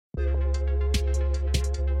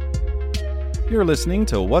You're listening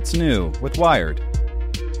to What's New with Wired.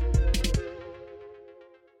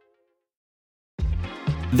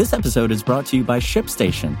 This episode is brought to you by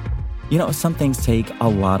ShipStation. You know, some things take a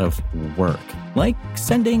lot of work, like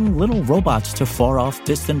sending little robots to far-off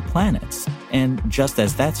distant planets. And just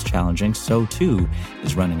as that's challenging, so too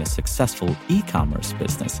is running a successful e-commerce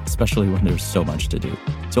business, especially when there's so much to do.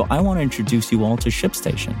 So I want to introduce you all to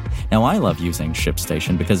ShipStation. Now, I love using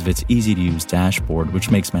ShipStation because of its easy-to-use dashboard,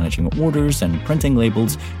 which makes managing orders and printing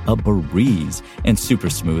labels a breeze and super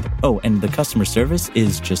smooth. Oh, and the customer service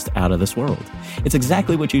is just out of this world. It's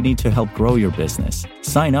exactly what you need to help grow your business.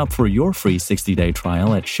 Sign up for your free 60-day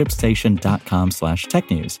trial at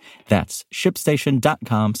shipstation.com/technews. That's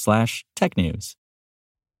shipstation.com/technews.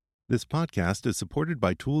 This podcast is supported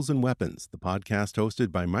by Tools and Weapons, the podcast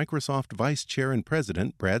hosted by Microsoft Vice Chair and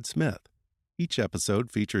President Brad Smith. Each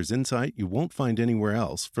episode features insight you won't find anywhere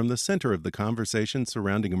else from the center of the conversation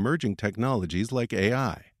surrounding emerging technologies like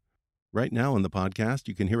AI. Right now on the podcast,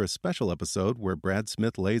 you can hear a special episode where Brad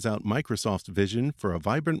Smith lays out Microsoft's vision for a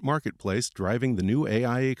vibrant marketplace driving the new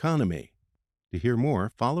AI economy. To hear more,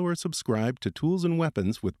 follow or subscribe to Tools and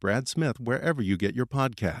Weapons with Brad Smith wherever you get your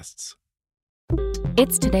podcasts.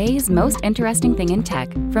 It's today's most interesting thing in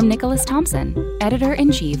tech from Nicholas Thompson,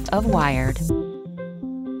 editor-in-chief of Wired.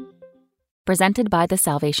 Presented by the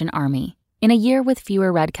Salvation Army. In a year with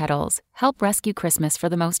fewer red kettles, help rescue Christmas for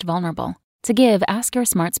the most vulnerable. To give, ask your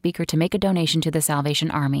smart speaker to make a donation to the Salvation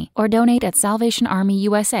Army or donate at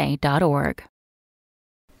salvationarmyusa.org.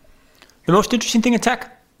 The most interesting thing in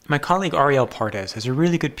tech? My colleague Ariel Pardes has a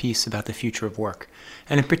really good piece about the future of work,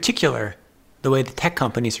 and in particular, the way the tech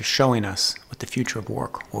companies are showing us what the future of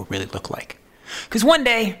work will really look like. Because one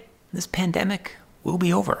day, this pandemic will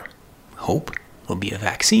be over. We hope there'll be a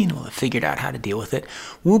vaccine, we'll have figured out how to deal with it.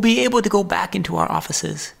 We'll be able to go back into our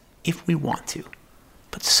offices if we want to.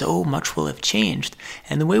 But so much will have changed,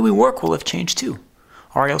 and the way we work will have changed too.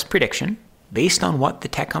 Ariel's prediction, based on what the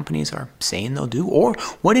tech companies are saying they'll do, or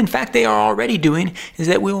what in fact they are already doing, is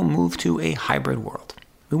that we will move to a hybrid world.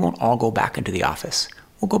 We won't all go back into the office.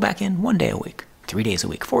 We'll go back in 1 day a week, 3 days a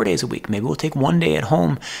week, 4 days a week. Maybe we'll take 1 day at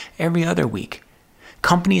home every other week.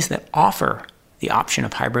 Companies that offer the option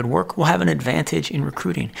of hybrid work will have an advantage in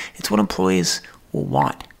recruiting. It's what employees will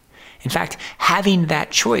want. In fact, having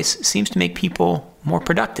that choice seems to make people more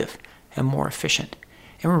productive and more efficient.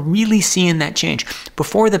 And we're really seeing that change.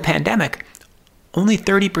 Before the pandemic, only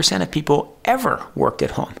 30% of people ever worked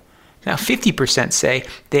at home. Now 50% say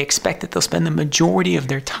they expect that they'll spend the majority of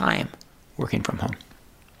their time working from home.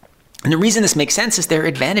 And the reason this makes sense is there are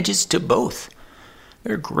advantages to both.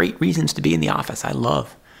 There are great reasons to be in the office. I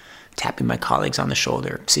love tapping my colleagues on the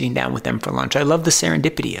shoulder, sitting down with them for lunch. I love the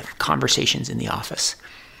serendipity of conversations in the office.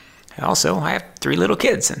 I have 3 little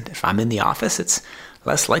kids, and if I'm in the office, it's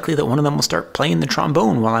less likely that one of them will start playing the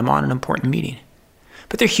trombone while I'm on an important meeting.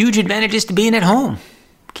 But there are huge advantages to being at home.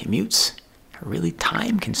 Commutes are really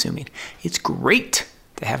time-consuming. It's great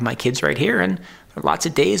to have my kids right here, and there are lots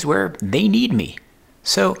of days where they need me.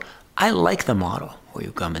 So I like the model where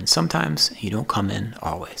you come in sometimes, you don't come in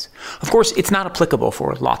always. Of course, it's not applicable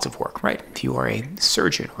for lots of work, right? If you are a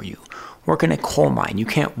surgeon or you work in a coal mine, you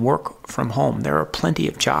can't work from home. There are plenty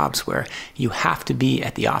of jobs where you have to be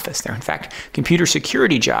at the office. There are, in fact, computer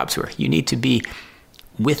security jobs where you need to be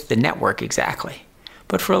with the network exactly.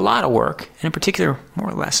 But for a lot of work, and in particular, more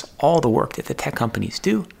or less all the work that the tech companies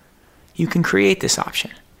do, you can create this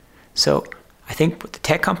option. So I think what the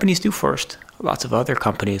tech companies do first, lots of other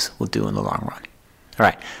companies will do in the long run. All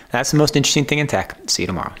right, that's the most interesting thing in tech. See you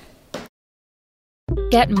tomorrow.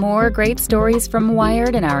 Get more great stories from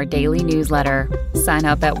Wired in our daily newsletter. Sign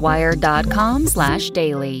up at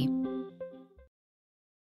wired.com/daily.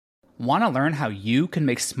 Want to learn how you can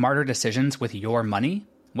make smarter decisions with your money?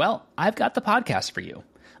 Well, I've got the podcast for you.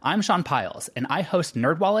 I'm Sean Piles, and I host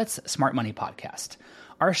NerdWallet's Smart Money Podcast.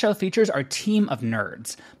 Our show features our team of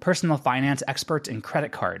nerds, personal finance experts in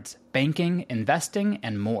credit cards, banking, investing,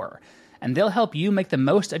 and more. And they'll help you make the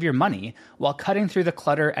most of your money while cutting through the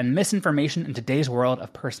clutter and misinformation in today's world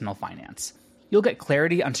of personal finance. You'll get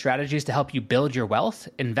clarity on strategies to help you build your wealth,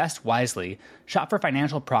 invest wisely, shop for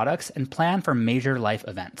financial products, and plan for major life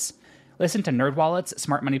events. Listen to NerdWallet's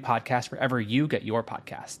Smart Money Podcast wherever you get your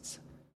podcasts.